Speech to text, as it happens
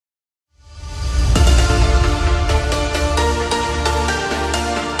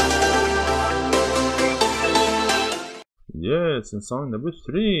favorites in song number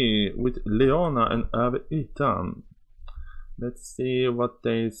 3 with Leona and Över Ytan. Let's see what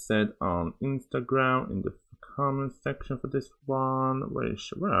they said on Instagram in the comment section for this one. Where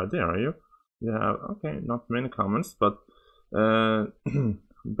are you? You have, okay, not many comments, but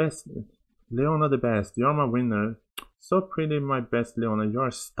best Leona, the best. You're my winner. So pretty, my best Leona. You're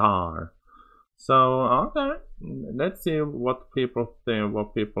a star. So okay, let's see what people think.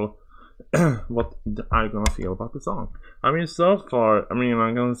 What I'm gonna feel about the song. I mean, so far,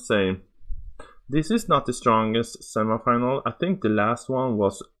 I'm gonna say this is not the strongest semifinal. I think the last one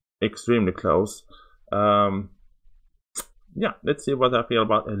was extremely close. Yeah, let's see what I feel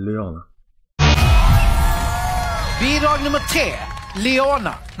about Leona. Bidrag nummer 3,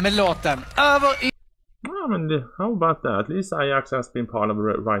 Leona med låten Över Ytan. Ja, men how about that? At least Ajax has been part of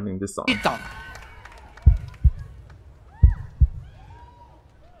writing this song.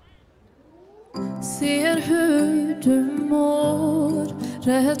 Ser hur du mår,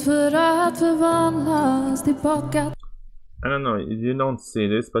 rädd för att förvandlas tillbaka. I don't know, you don't see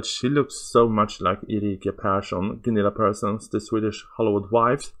this, but she looks so much like Erika Persson, Gunilla Perssons, the Swedish Hollywood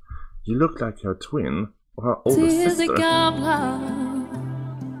wives. You look like her twin, or her older sister.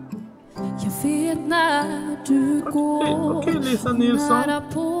 Jag vet när du går, okay, Lisa Nilsson. nära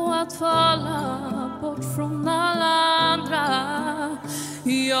på att falla bort från alla andra.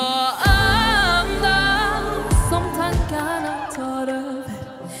 Jag andas som tankarna tar över.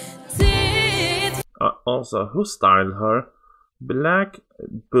 Also, who styled her? Black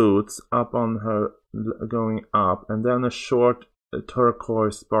boots up on her going up, and then a short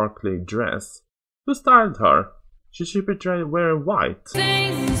turquoise sparkly dress. Who styled her? She should be wearing white. I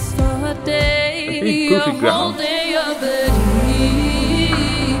think Goofy Ground.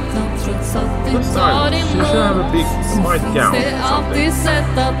 Who styled? She should have a big white gown or something.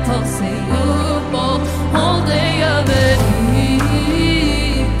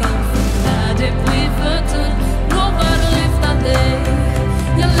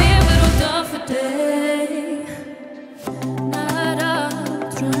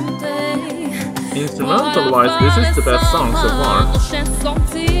 Instrumental wise, this is the best song so far.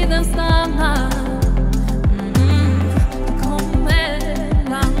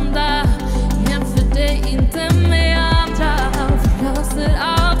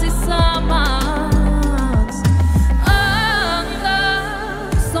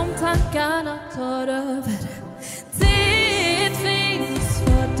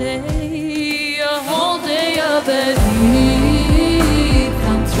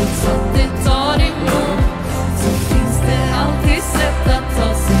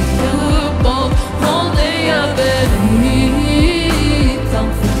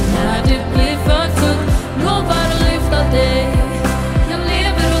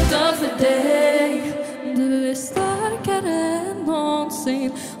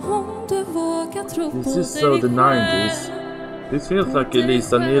 This is so the 90s. This feels like a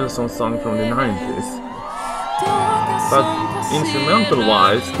Lisa Nilsson song from the 90s. But instrumental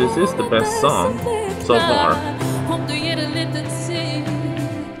wise, this is the best song so far.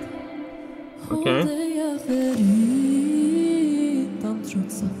 Okay.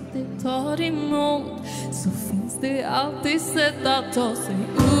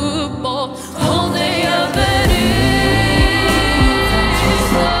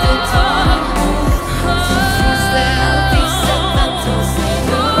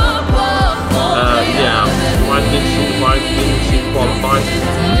 Why didn't she qualify?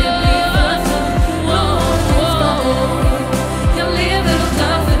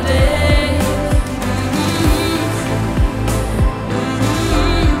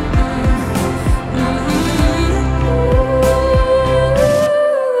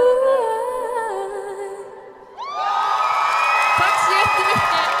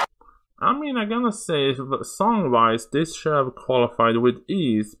 I'm gonna say, song-wise, this should have qualified with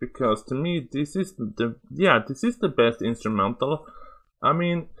ease, because to me, this is the best instrumental. I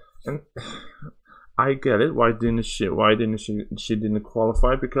mean, and I get it. Why didn't she didn't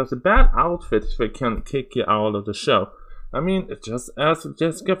qualify? Because a bad outfit can kick you out of the show. I mean, just as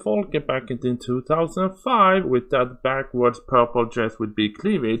Jessica Folke back in 2005 with that backwards purple dress with big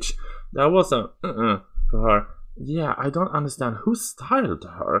cleavage, that was a for her. Yeah, I don't understand who styled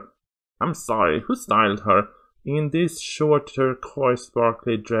her. I'm sorry, who styled her in this short turquoise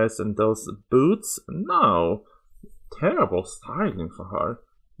sparkly dress and those boots? No, terrible styling for her.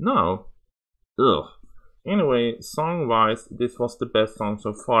 No, ugh. Anyway, song-wise, this was the best song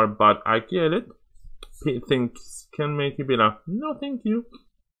so far, but I get it. Things can make you be like, no, thank you.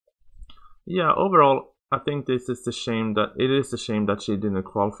 Yeah, overall, I think this is a shame that it is a shame that she didn't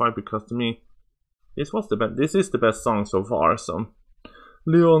qualify, because to me, This was the best. This is the best song so far. So,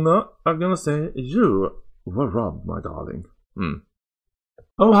 Leona, I'm gonna say you were robbed, my darling.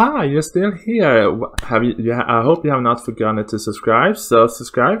 Oh hi, you're still here. Have you? I hope you have not forgotten to subscribe. So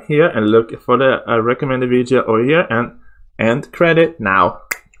subscribe here and look for the recommended video over here and end credit now.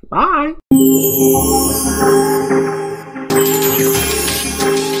 Bye.